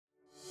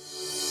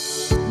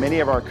Many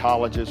of our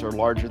colleges are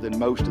larger than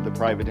most of the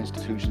private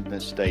institutions in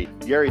this state.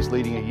 Gary's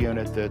leading a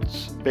unit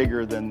that's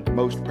bigger than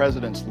most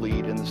presidents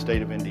lead in the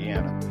state of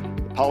Indiana.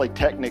 The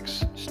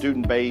Polytechnic's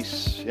student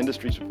base,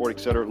 industry support,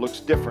 etc., looks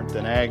different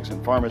than ags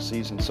and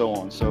pharmacies and so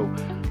on. So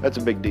that's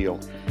a big deal.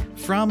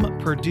 From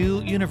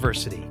Purdue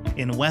University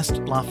in West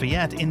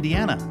Lafayette,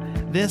 Indiana,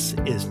 this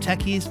is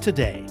Techies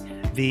Today,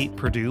 the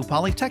Purdue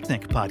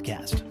Polytechnic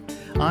podcast.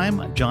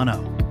 I'm John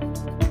O.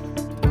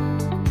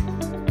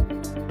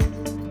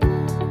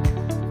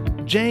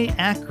 Jay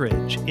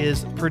Ackridge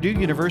is Purdue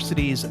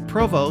University's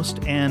Provost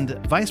and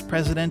Vice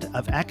President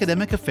of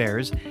Academic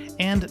Affairs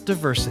and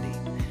Diversity.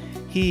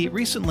 He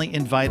recently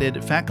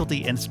invited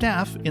faculty and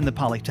staff in the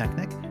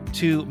Polytechnic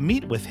to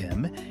meet with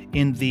him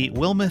in the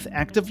Wilmoth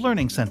Active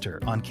Learning Center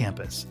on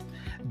campus.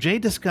 Jay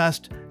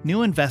discussed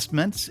new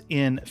investments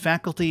in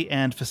faculty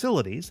and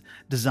facilities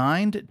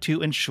designed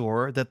to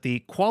ensure that the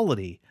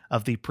quality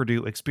of the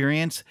Purdue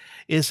experience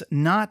is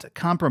not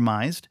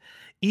compromised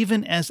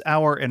even as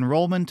our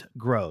enrollment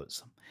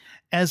grows.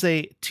 As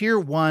a Tier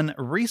 1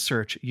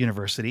 research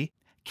university,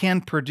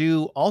 can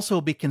Purdue also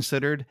be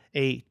considered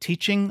a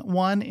Teaching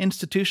 1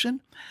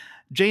 institution?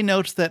 Jay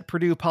notes that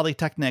Purdue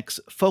Polytechnic's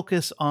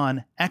focus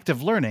on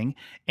active learning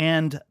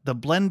and the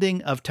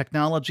blending of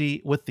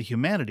technology with the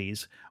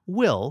humanities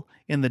will,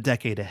 in the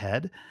decade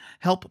ahead,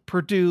 help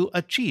Purdue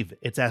achieve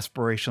its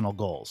aspirational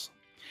goals.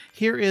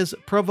 Here is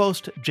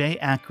Provost Jay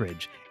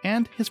Ackridge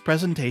and his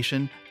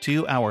presentation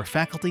to our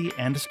faculty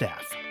and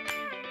staff.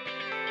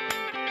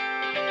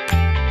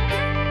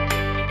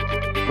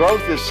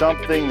 Growth is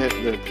something that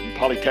the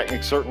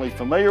Polytechnic is certainly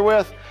familiar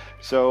with.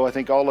 So I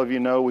think all of you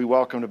know we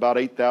welcomed about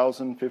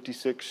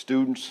 8,056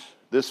 students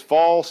this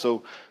fall,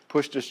 so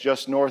pushed us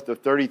just north of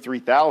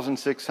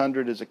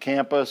 33,600 as a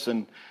campus,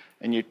 and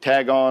you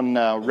tag on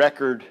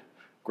record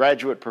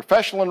graduate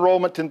professional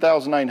enrollment,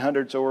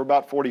 10,900, so we're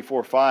about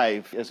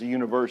 44.5 as a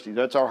university.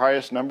 That's our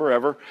highest number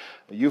ever.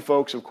 You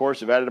folks, of course,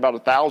 have added about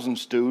 1,000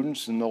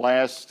 students in the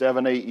last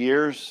 7-8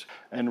 years,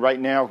 and right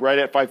now, right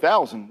at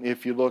 5,000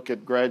 if you look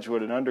at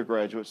graduate and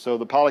undergraduate. So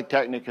the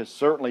Polytechnic has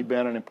certainly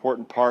been an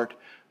important part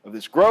of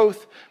this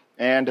growth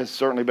and has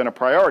certainly been a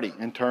priority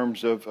in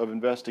terms of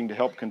investing to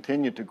help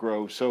continue to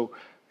grow. So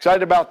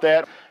excited about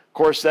that. Of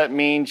course, that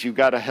means you've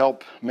got to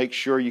help make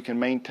sure you can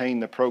maintain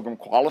the program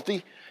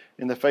quality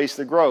in the face of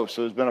the growth.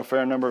 So there's been a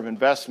fair number of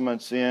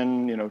investments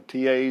in,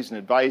 TAs and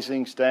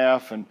advising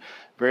staff and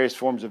various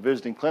forms of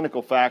visiting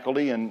clinical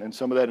faculty, and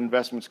some of that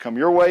investment's come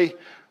your way.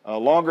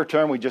 Longer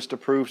term, we just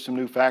approved some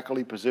new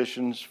faculty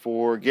positions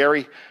for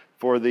Gary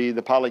for the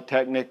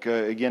Polytechnic,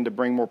 again, to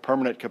bring more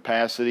permanent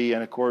capacity,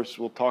 and of course,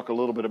 we'll talk a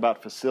little bit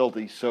about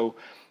facilities. So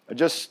I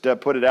just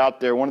put it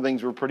out there. One of the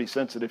things we're pretty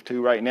sensitive to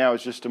right now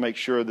is just to make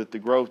sure that the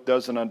growth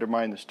doesn't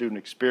undermine the student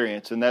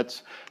experience, and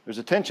there's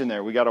a tension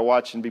there we got to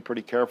watch and be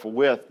pretty careful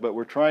with, but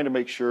we're trying to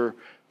make sure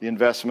the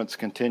investments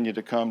continue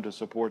to come to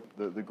support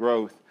the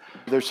growth.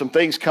 There's some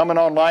things coming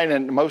online,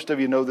 and most of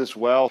you know this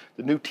well.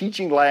 The new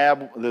teaching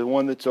lab, the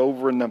one that's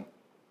over in the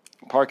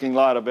parking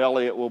lot of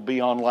Elliott, will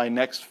be online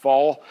next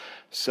fall.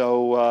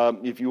 So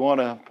if you want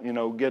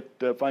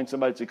to, find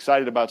somebody that's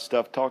excited about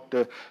stuff, talk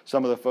to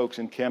some of the folks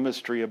in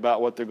chemistry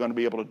about what they're going to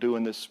be able to do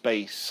in this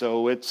space.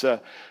 So it's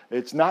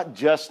not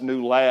just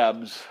new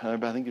labs. I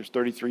think there's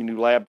 33 new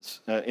labs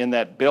in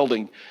that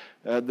building.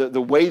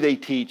 The way they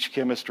teach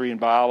chemistry and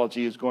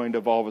biology is going to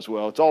evolve as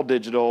well. It's all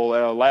digital.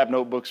 Lab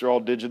notebooks are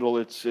all digital.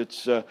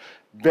 It's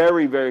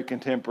very, very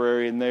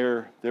contemporary, and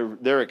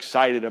they're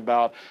excited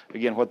about,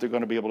 again, what they're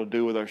going to be able to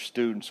do with our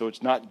students. So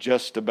it's not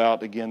just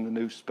about, again, the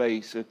new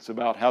space. It's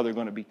about how they're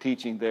going to be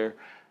teaching there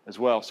as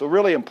well. So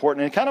really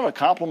important, and kind of a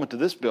compliment to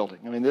this building.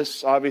 I mean,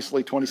 this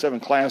obviously 27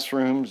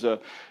 classrooms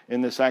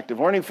in this active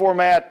learning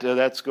format.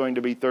 That's going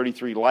to be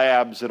 33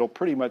 labs. It'll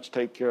pretty much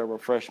take care of our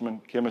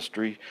freshman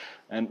chemistry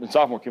and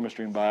sophomore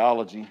chemistry and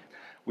biology.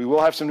 We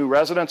will have some new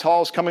residence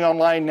halls coming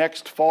online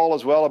next fall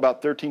as well,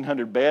 about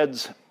 1,300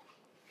 beds.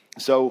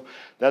 So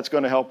that's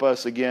going to help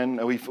us again.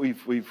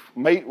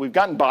 We've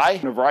gotten by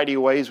in a variety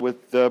of ways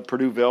with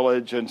Purdue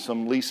Village and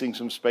some leasing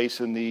some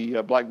space in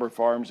the Blackbird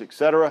Farms,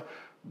 etc.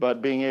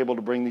 But being able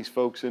to bring these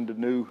folks into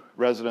new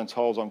residence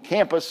halls on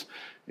campus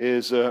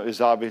is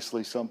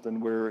obviously something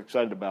we're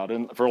excited about,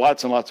 and for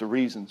lots and lots of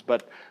reasons.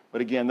 But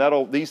again,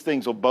 these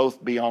things will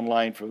both be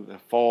online for the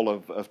fall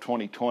of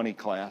 2020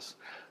 class.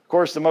 Of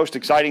course, the most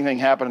exciting thing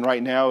happening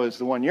right now is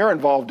the one you're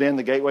involved in,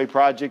 the Gateway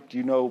Project.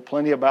 You know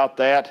plenty about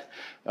that.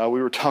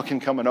 We were talking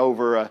coming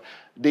over.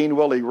 Dean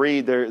Willie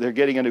Reed, they're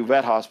getting a new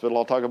vet hospital.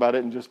 I'll talk about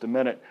it in just a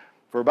minute.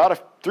 For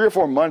about 3 or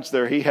 4 months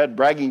there, he had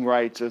bragging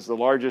rights as the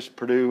largest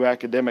Purdue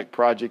academic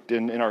project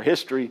in our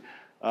history.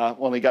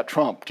 Well, he got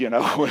trumped,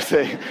 with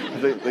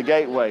the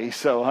Gateway.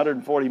 So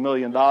 $140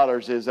 million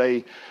is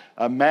a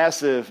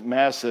massive,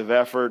 massive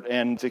effort,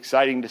 and it's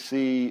exciting to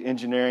see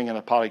engineering and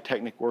the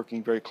Polytechnic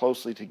working very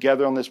closely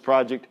together on this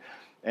project.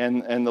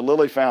 And the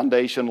Lilly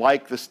Foundation,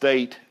 like the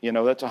state,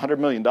 that's $100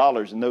 million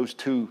in those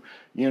 2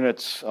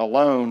 units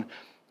alone.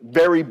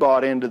 Very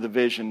bought into the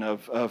vision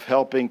of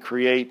helping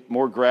create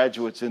more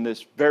graduates in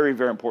this very,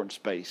 very important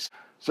space.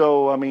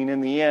 So, I mean,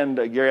 in the end,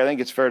 Gary, I think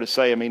it's fair to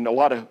say, I mean, a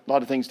lot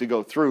of things to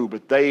go through,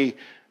 but there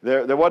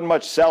wasn't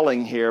much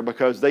selling here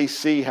because they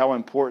see how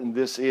important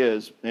this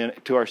is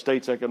to our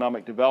state's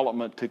economic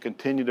development to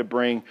continue to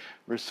bring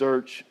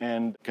research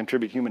and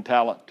contribute human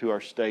talent to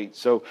our state.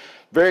 So,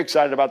 very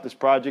excited about this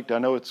project. I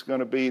know it's going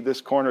to be,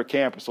 this corner of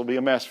campus will be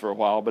a mess for a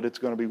while, but it's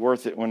going to be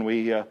worth it when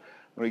we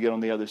get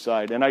on the other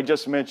side. And I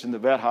just mentioned the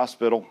vet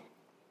hospital.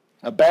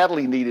 A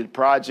badly needed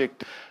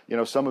project. You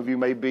know, some of you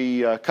may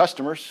be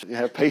customers. You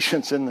have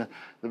patients in the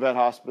vet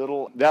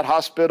hospital. That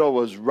hospital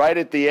was right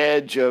at the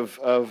edge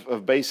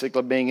of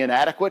basically being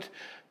inadequate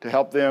to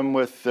help them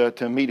with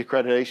to meet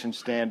accreditation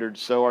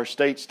standards. So our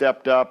state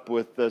stepped up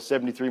with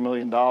 $73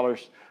 million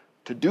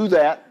to do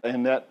that,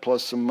 and that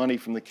plus some money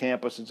from the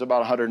campus. It's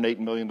about a $108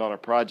 million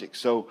project.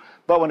 So,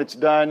 but when it's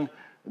done,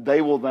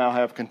 they will now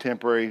have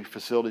contemporary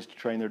facilities to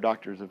train their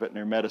doctors of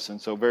veterinary medicine.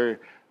 So very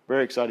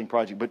exciting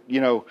project. But,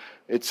 you know,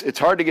 it's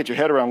hard to get your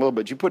head around a little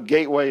bit. You put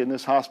Gateway and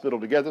this hospital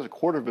together, there's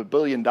 $250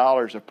 million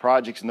of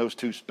projects in those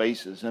two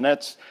spaces. And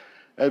that's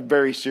a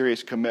very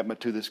serious commitment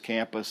to this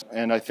campus.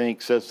 And I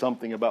think says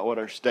something about what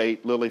our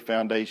state, Lilly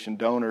Foundation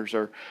donors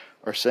are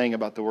saying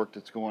about the work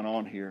that's going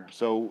on here.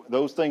 So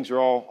those things are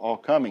all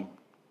coming.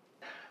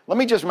 Let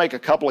me just make a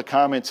couple of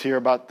comments here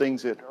about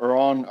things that are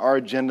on our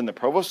agenda in the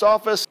Provost's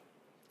office.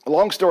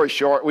 Long story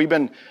short, we've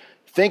been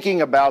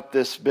thinking about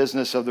this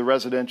business of the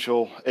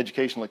residential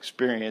educational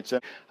experience.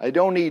 I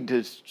don't need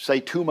to say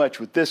too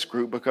much with this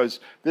group because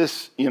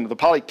this, you know, the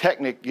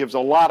Polytechnic gives a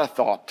lot of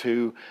thought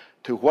to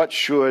what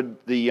should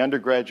the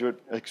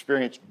undergraduate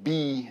experience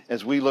be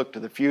as we look to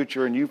the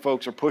future, and you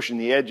folks are pushing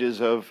the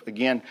edges of,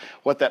 again,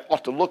 what that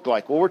ought to look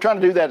like. Well, we're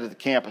trying to do that at the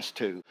campus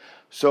too.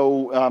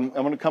 So I'm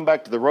going to come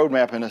back to the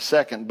roadmap in a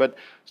second, but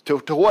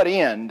to what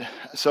end?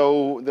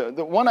 So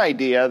the one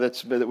idea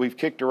that we've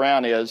kicked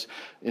around is,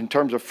 in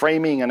terms of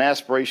framing an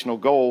aspirational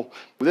goal,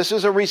 this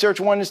is a Research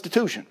One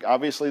institution.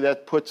 Obviously,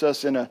 that puts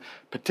us in a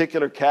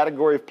particular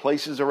category of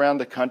places around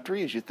the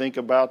country as you think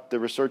about the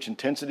research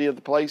intensity of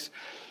the place.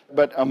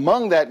 But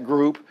among that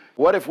group,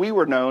 what if we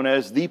were known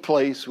as the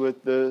place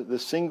with the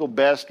single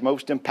best,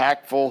 most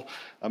impactful,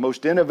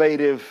 most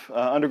innovative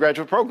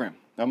undergraduate program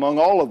among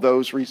all of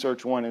those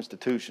Research One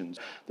institutions?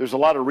 There's a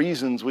lot of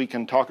reasons we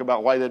can talk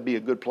about why that'd be a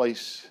good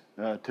place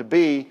to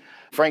be.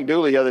 Frank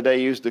Dooley the other day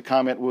used the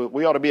comment,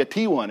 we ought to be a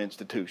T1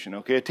 institution,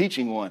 okay, a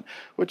teaching one,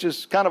 which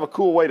is kind of a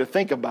cool way to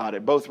think about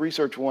it, both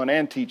Research One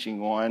and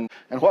Teaching One,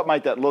 and what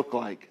might that look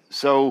like?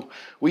 So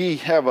we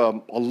have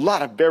a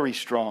lot of very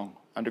strong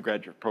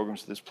undergraduate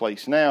programs at this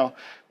place now.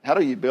 How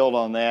do you build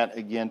on that,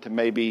 again, to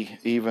maybe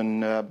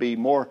even be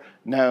more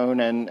known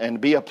and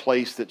be a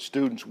place that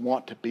students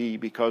want to be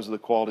because of the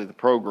quality of the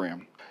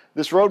program?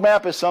 This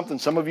roadmap is something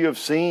some of you have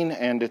seen,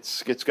 and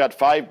it's got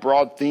 5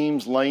 broad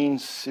themes,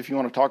 lanes, if you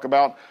want to talk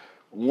about.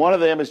 One of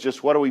them is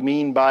just what do we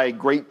mean by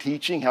great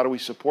teaching? How do we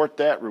support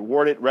that,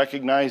 reward it,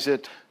 recognize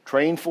it,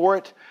 train for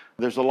it?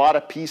 There's a lot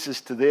of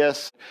pieces to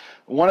this.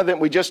 One of them,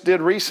 we just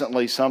did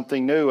recently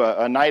something new,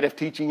 a night of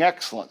teaching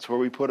excellence, where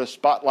we put a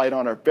spotlight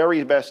on our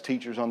very best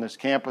teachers on this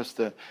campus,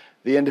 the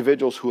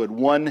individuals who had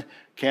won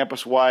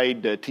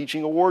campus-wide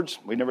teaching awards.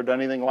 We've never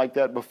done anything like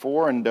that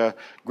before, and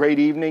great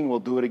evening. We'll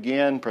do it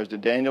again.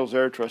 President Daniels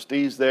there,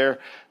 trustees there.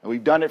 And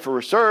we've done it for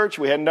research.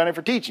 We hadn't done it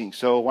for teaching,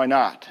 so why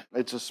not?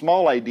 It's a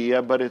small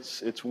idea, but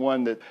it's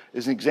one that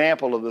is an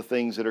example of the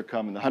things that are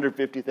coming. The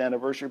 150th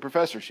anniversary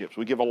professorships.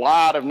 We give a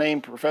lot of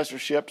named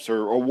professorships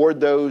or award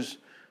those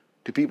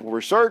to people who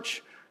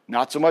research,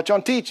 not so much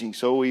on teaching.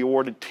 So we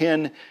awarded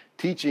 10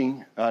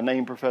 teaching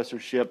named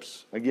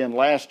professorships, again,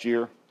 last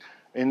year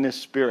in this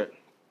spirit.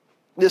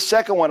 This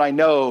second one I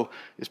know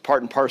is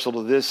part and parcel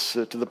to this,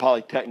 to the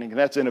Polytechnic, and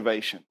that's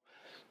innovation.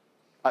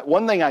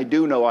 One thing I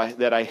do know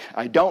that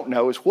I don't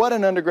know is what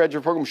an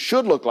undergraduate program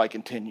should look like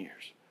in 10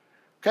 years.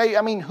 Okay,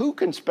 I mean, who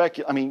can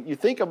speculate? I mean, you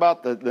think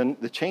about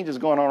the changes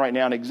going on right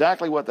now and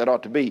exactly what that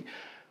ought to be.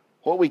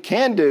 What we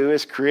can do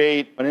is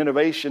create an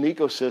innovation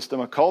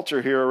ecosystem, a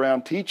culture here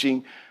around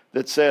teaching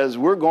that says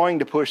we're going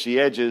to push the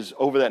edges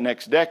over that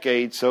next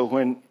decade, so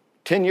when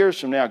 10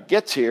 years from now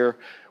gets here,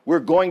 we're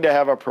going to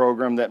have a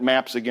program that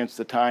maps against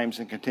the times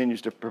and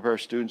continues to prepare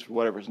students for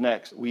whatever's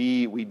next.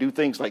 We do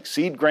things like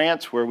seed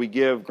grants, where we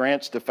give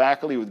grants to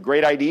faculty with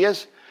great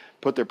ideas,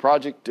 put their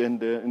project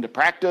into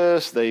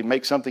practice, they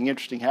make something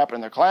interesting happen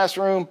in their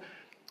classroom,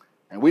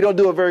 and we don't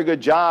do a very good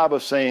job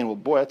of saying, well,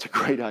 boy, that's a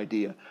great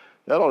idea.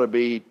 That ought to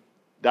be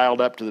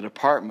dialed up to the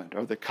department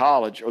or the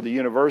college or the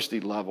university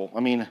level. I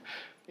mean,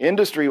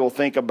 industry will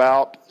think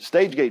about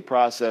stage gate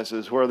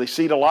processes where they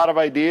seed a lot of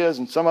ideas,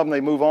 and some of them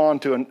they move on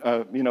to,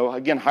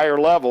 again, higher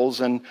levels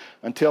and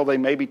until they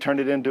maybe turn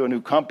it into a new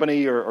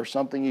company or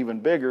something even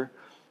bigger.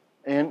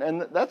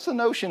 And that's the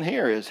notion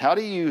here is how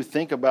do you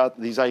think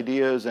about these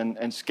ideas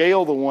and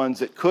scale the ones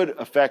that could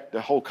affect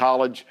the whole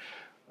college,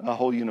 a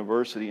whole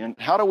university? And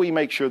how do we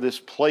make sure this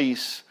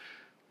place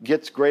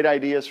gets great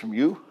ideas from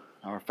you,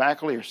 our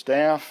faculty, our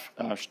staff,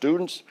 our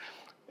students,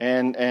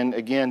 and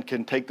again,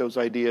 can take those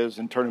ideas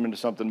and turn them into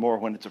something more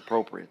when it's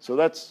appropriate. So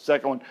that's the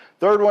second one.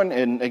 Third one,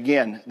 and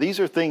again, these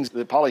are things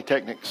that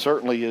Polytechnic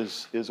certainly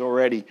is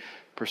already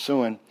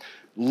pursuing.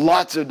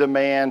 Lots of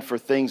demand for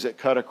things that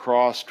cut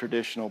across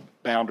traditional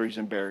boundaries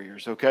and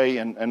barriers, okay?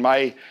 And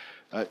my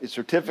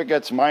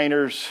certificates,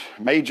 minors,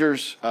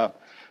 majors,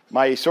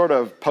 my sort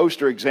of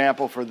poster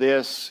example for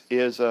this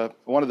is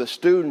one of the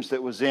students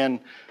that was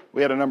in,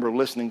 we had a number of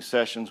listening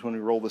sessions when we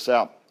rolled this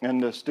out,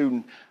 and the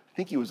student, I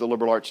think he was a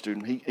liberal arts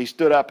student, he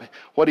stood up.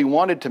 What he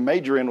wanted to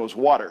major in was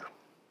water,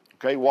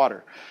 okay,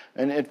 water.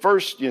 And at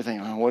first you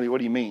think, oh, what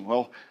do you mean?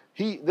 Well,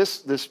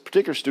 this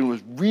particular student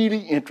was really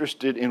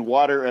interested in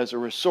water as a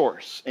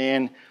resource,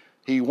 and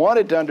he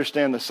wanted to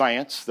understand the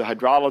science, the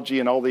hydrology,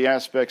 and all the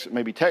aspects that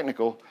may be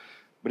technical,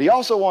 but he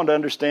also wanted to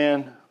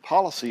understand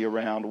policy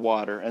around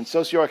water and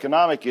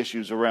socioeconomic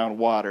issues around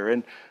water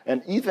and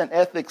even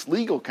ethics,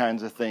 legal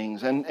kinds of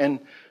things. And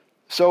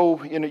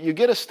so, you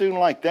get a student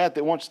like that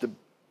wants to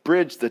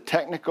bridge the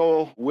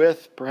technical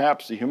with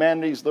perhaps the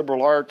humanities,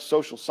 liberal arts,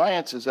 social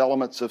sciences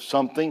elements of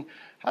something.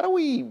 How do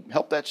we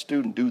help that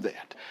student do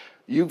that?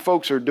 You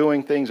folks are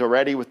doing things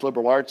already with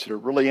liberal arts that are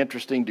really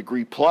interesting,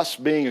 Degree Plus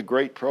being a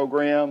great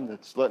program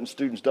that's letting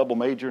students double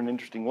major in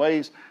interesting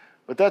ways.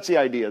 But that's the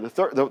idea.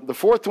 The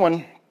fourth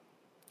one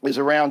is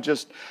around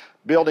just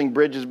building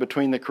bridges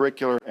between the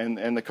curricular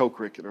and the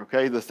co-curricular,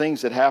 okay? The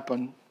things that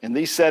happen in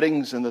these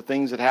settings and the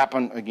things that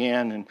happen,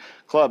 again, in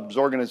clubs,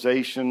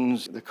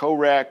 organizations, the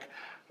co-rec,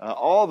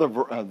 all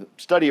the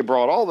study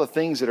abroad, all the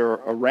things that are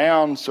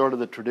around sort of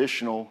the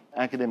traditional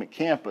academic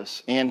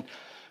campus. And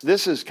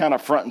this is kind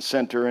of front and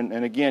center,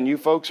 and again, you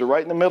folks are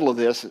right in the middle of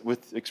this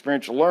with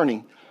experiential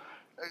learning.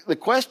 The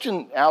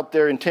question out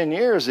there in 10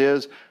 years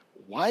is,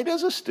 why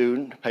does a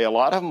student pay a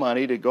lot of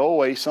money to go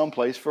away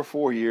someplace for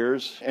 4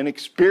 years and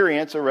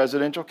experience a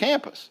residential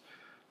campus?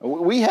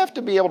 We have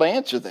to be able to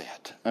answer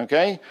that,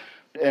 okay?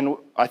 And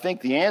I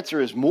think the answer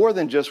is more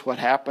than just what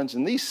happens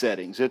in these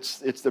settings. It's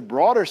the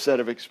broader set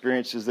of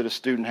experiences that a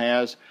student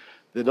has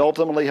that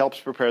ultimately helps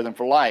prepare them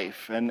for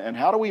life. And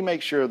how do we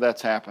make sure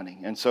that's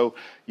happening? And so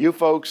you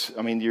folks,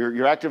 I mean,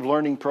 your active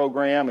learning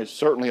program is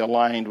certainly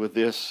aligned with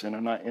this in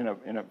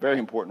a very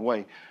important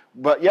way.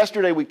 But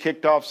yesterday we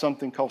kicked off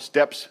something called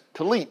Steps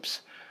to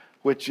Leaps,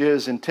 which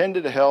is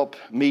intended to help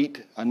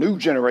meet a new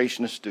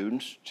generation of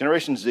students,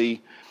 Generation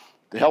Z,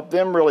 to help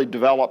them really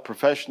develop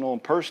professional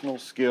and personal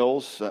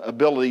skills,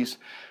 abilities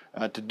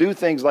to do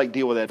things like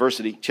deal with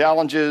adversity,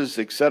 challenges,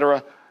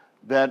 etc.,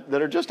 that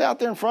are just out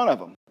there in front of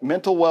them.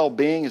 Mental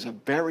well-being is a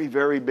very,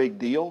 very big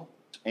deal,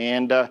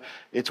 and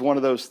it's one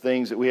of those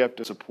things that we have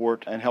to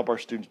support and help our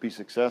students be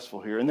successful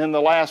here. And then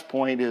the last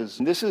point is,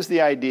 this is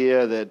the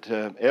idea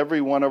that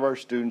every one of our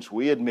students,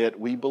 we admit,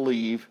 we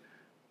believe,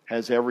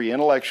 has every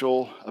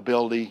intellectual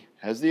ability,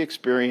 has the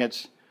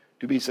experience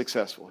to be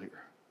successful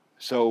here.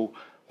 So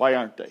why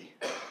aren't they?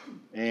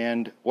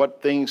 And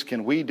what things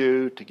can we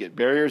do to get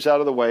barriers out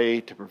of the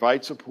way, to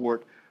provide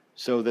support,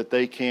 so that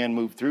they can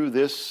move through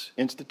this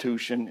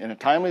institution in a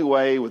timely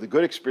way with a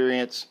good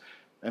experience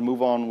and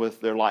move on with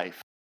their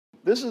life.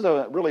 This is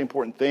a really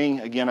important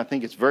thing. Again, I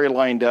think it's very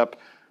lined up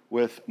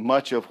with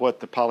much of what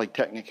the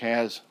Polytechnic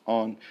has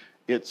on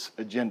its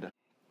agenda.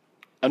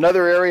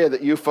 Another area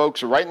that you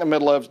folks are right in the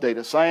middle of is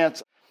data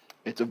science.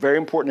 It's a very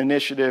important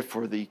initiative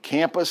for the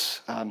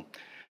campus.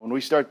 When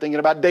we start thinking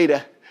about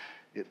data,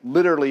 it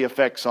literally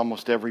affects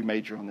almost every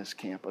major on this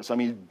campus. I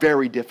mean, it's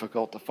very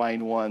difficult to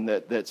find one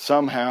that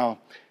somehow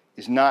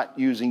is not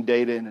using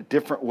data in a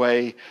different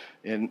way,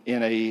 in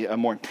a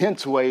more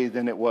intense way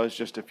than it was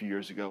just a few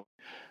years ago.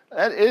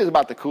 That is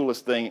about the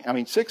coolest thing. I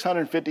mean,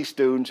 650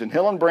 students in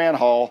Hillenbrand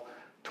Hall,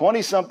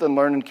 20-something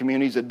learning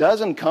communities, a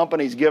dozen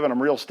companies giving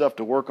them real stuff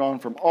to work on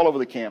from all over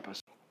the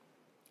campus.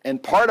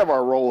 And part of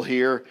our role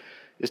here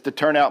is to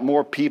turn out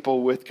more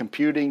people with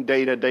computing,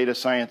 data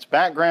science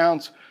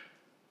backgrounds,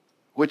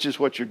 which is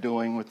what you're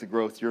doing with the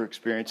growth you're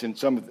experiencing in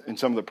some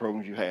of the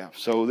programs you have.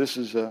 So this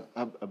is a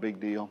big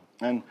deal.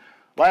 And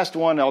last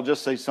one, I'll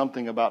just say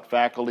something about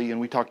faculty,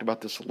 and we talked about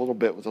this a little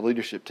bit with the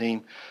leadership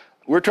team.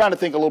 We're trying to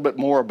think a little bit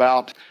more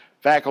about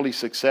faculty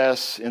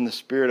success in the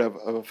spirit of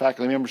a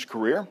faculty member's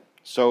career.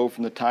 So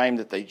from the time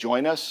that they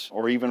join us,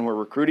 or even we're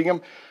recruiting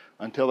them,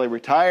 until they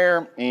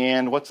retire,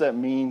 and what's that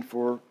mean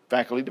for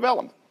faculty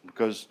development?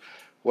 Because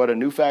what a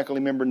new faculty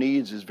member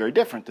needs is very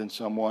different than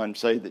someone,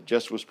 say, that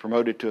just was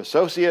promoted to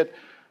associate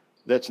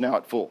that's now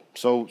at full.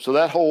 So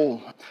that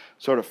whole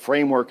sort of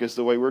framework is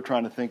the way we're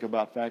trying to think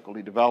about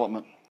faculty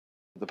development.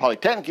 The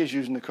Polytechnic is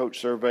using the Coach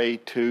Survey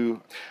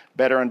to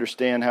better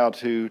understand how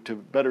to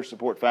better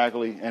support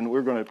faculty, and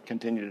we're going to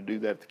continue to do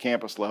that at the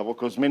campus level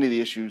because many of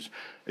the issues,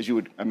 as you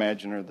would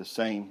imagine, are the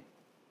same.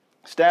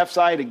 Staff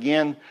side,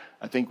 again,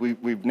 I think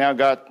we've now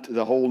got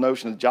the whole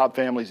notion of job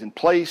families in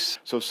place,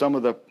 so some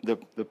of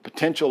the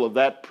potential of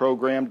that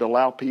program to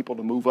allow people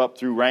to move up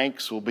through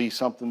ranks will be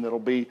something that'll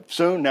be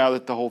soon now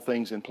that the whole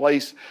thing's in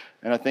place.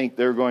 And I think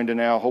they're going to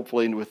now,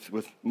 hopefully,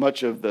 with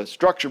much of the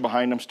structure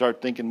behind them,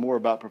 start thinking more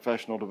about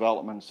professional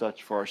development and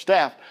such for our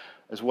staff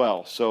as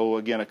well. So,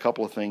 again, a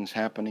couple of things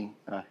happening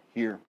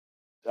here.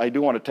 I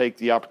do want to take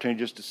the opportunity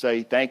just to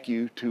say thank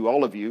you to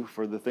all of you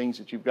for the things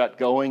that you've got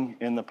going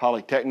in the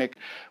Polytechnic.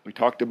 We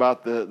talked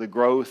about the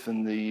growth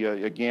and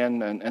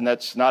and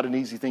that's not an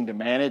easy thing to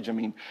manage. I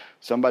mean,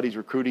 somebody's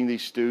recruiting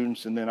these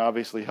students and then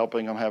obviously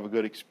helping them have a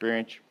good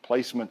experience.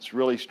 Placement's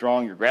really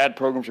strong. Your grad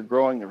programs are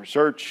growing. The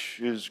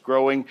research is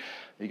growing.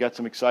 You got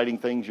some exciting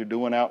things you're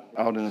doing out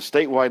in the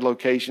statewide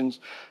locations.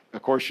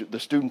 Of course, the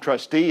student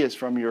trustee is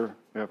from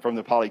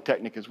the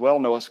Polytechnic as well,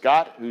 Noah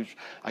Scott, who's,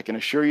 I can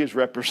assure you, is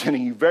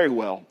representing you very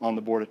well on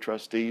the Board of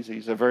Trustees.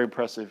 He's a very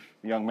impressive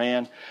young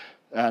man.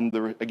 And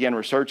again,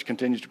 research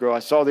continues to grow. I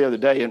saw the other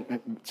day,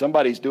 and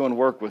somebody's doing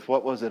work with,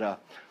 what was it,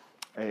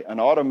 an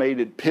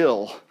automated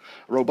pill,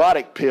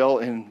 robotic pill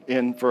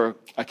in for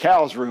a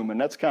cow's room, and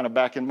that's kind of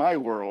back in my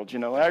world,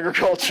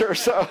 agriculture.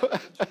 So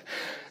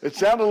it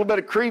sounded a little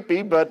bit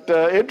creepy, but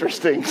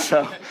interesting.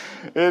 So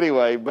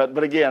anyway,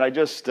 but again, I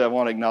just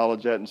want to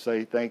acknowledge that and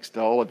say thanks to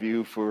all of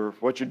you for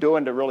what you're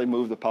doing to really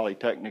move the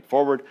Polytechnic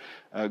forward.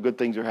 Good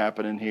things are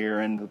happening here,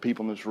 and the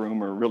people in this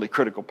room are a really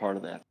critical part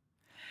of that.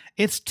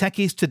 It's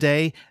Techies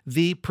Today,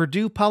 the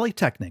Purdue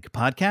Polytechnic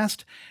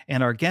podcast,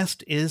 and our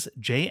guest is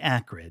Jay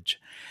Ackridge.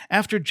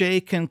 After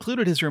Jay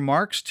concluded his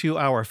remarks to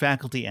our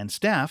faculty and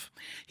staff,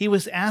 he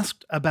was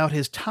asked about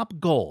his top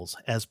goals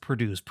as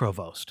Purdue's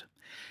provost.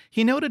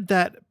 He noted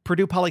that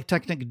Purdue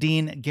Polytechnic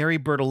Dean Gary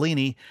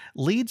Bertolini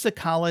leads a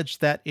college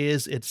that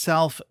is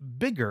itself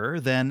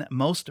bigger than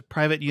most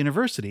private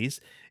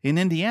universities in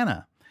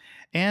Indiana.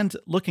 And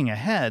looking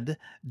ahead,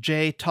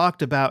 Jay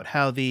talked about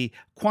how the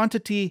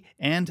quantity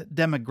and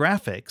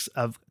demographics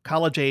of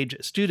college-age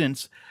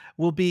students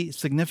will be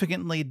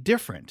significantly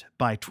different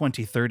by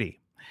 2030.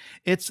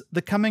 It's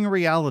the coming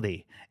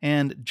reality,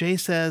 and Jay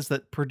says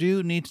that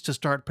Purdue needs to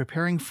start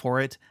preparing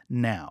for it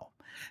now.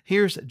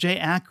 Here's Jay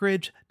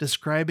Ackridge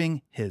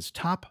describing his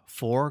top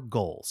 4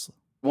 goals.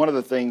 One of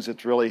the things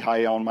that's really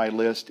high on my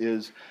list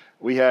is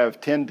we have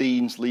 10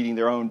 deans leading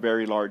their own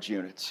very large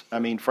units. I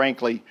mean,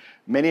 frankly,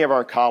 many of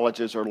our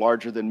colleges are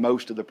larger than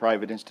most of the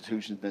private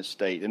institutions in this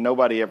state, and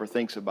nobody ever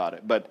thinks about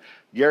it. But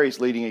Gary's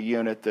leading a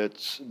unit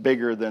that's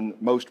bigger than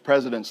most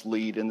presidents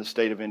lead in the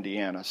state of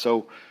Indiana.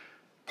 So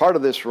part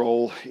of this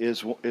role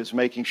is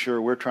making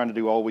sure we're trying to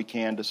do all we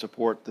can to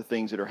support the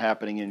things that are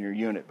happening in your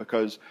unit,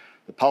 because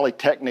the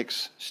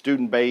Polytechnic's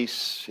student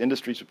base,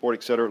 industry support,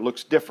 et cetera,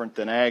 looks different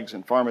than ags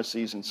and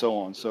pharmacies and so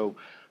on. So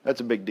that's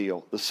a big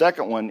deal. The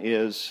second one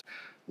is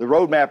the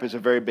roadmap is a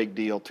very big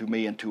deal to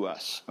me and to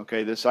us.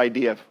 Okay, this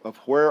idea of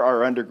where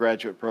our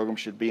undergraduate program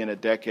should be in a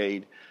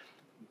decade,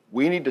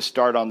 we need to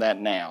start on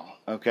that now,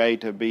 okay,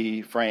 to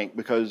be frank,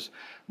 because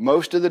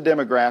most of the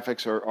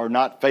demographics are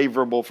not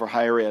favorable for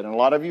higher ed. And a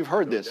lot of you have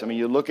heard this. I mean,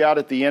 you look out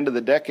at the end of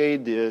the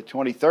decade,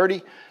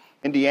 2030,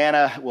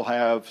 Indiana will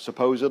have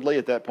supposedly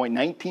at that point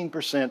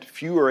 19%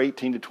 fewer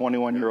 18 to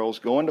 21-year-olds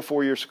going to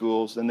four-year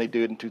schools than they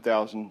did in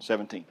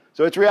 2017.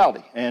 So it's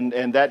reality,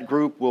 and that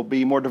group will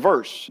be more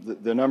diverse.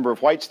 The number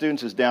of white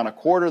students is down a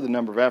quarter, the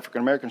number of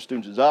African-American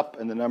students is up,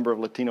 and the number of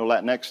Latino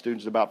Latinx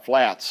students is about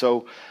flat.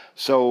 So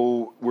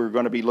we're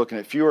going to be looking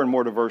at fewer and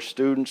more diverse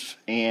students,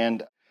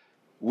 and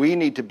we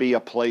need to be a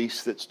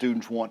place that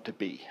students want to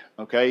be,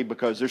 okay?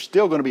 Because there's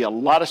still going to be a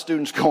lot of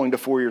students going to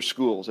four-year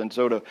schools, and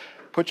so to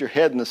put your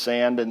head in the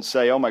sand and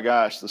say, oh my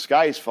gosh, the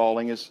sky is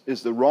falling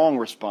is the wrong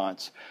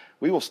response.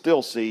 We will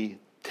still see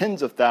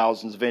tens of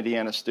thousands of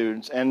Indiana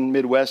students and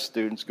Midwest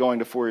students going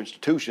to four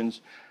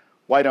institutions.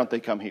 Why don't they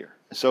come here?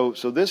 So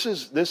this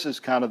is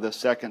kind of the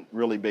second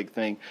really big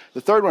thing.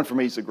 The third one for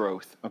me is the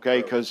growth,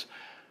 okay? Because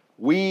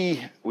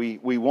we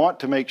want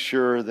to make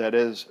sure that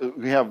as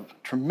we have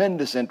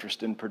tremendous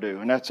interest in Purdue,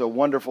 and that's a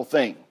wonderful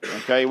thing,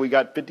 okay? We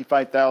got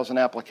 55,000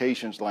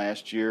 applications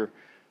last year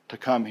to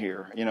come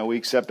here. You know, we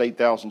accept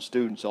 8,000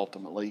 students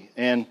ultimately,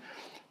 and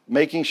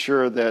making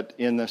sure that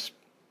in this,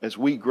 as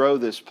we grow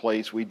this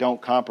place, we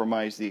don't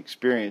compromise the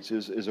experience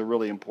is a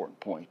really important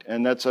point.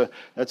 And that's a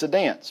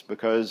dance,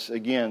 because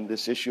again,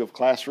 this issue of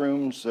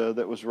classrooms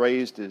that was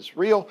raised is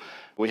real.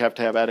 We have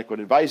to have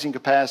adequate advising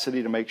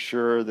capacity to make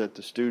sure that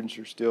the students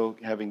are still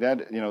having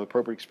that, the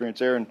appropriate experience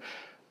there. And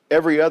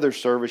every other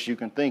service you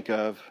can think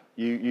of,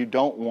 you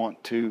don't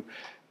want to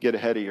get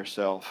ahead of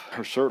yourself,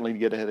 or certainly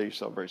get ahead of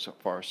yourself very so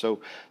far.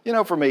 So,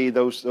 for me,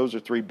 those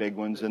are three big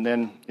ones. And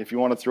then if you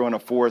want to throw in a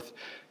fourth,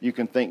 you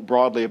can think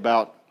broadly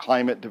about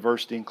climate,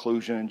 diversity,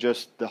 inclusion, and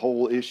just the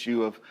whole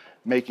issue of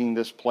making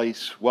this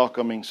place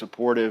welcoming,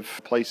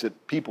 supportive, place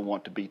that people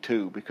want to be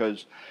too,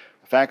 because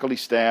faculty,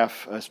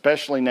 staff,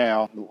 especially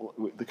now,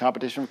 the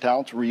competition for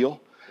talent's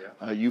real.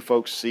 Yeah. You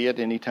folks see it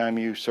anytime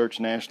you search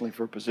nationally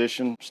for a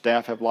position.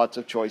 Staff have lots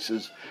of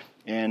choices.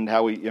 And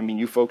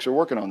you folks are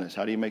working on this.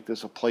 How do you make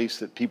this a place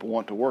that people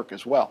want to work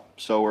as well?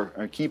 So,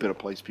 or keep it a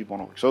place people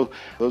want to work. So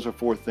those are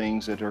four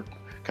things that are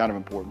kind of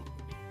important.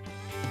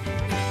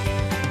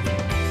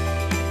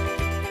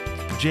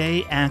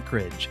 Jay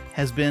Ackridge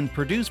has been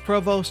Purdue's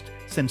provost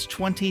since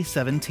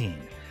 2017.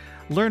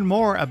 Learn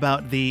more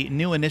about the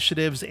new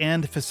initiatives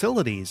and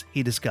facilities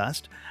he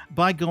discussed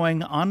by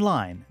going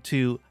online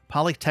to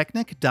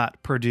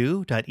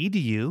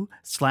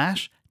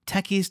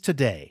polytechnic.purdue.edu/techies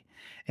today.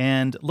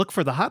 and look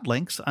for the hot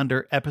links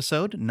under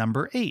episode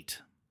number 8.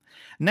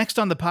 Next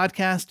on the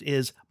podcast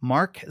is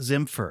Mark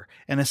Zimpfer,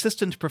 an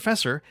assistant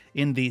professor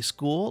in the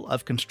School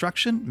of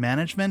Construction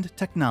Management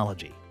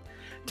Technology.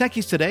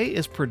 Techies Today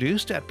is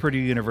produced at Purdue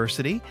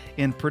University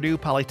in Purdue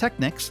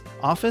Polytechnic's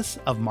Office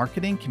of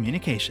Marketing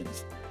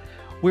Communications.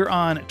 We're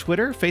on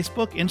Twitter,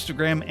 Facebook,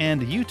 Instagram,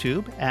 and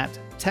YouTube at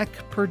Tech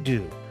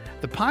Purdue.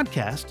 The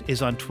podcast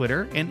is on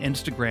Twitter and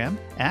Instagram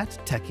at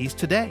Techies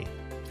Today.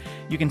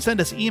 You can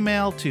send us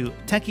email to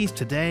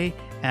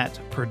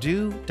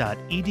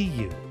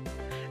techiestoday@purdue.edu.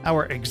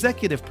 Our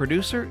executive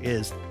producer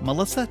is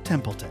Melissa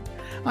Templeton.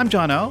 I'm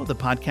John O., the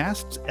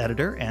podcast's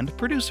editor and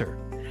producer.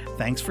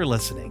 Thanks for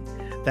listening.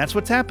 That's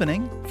what's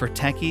happening for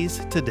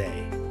Techies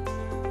Today.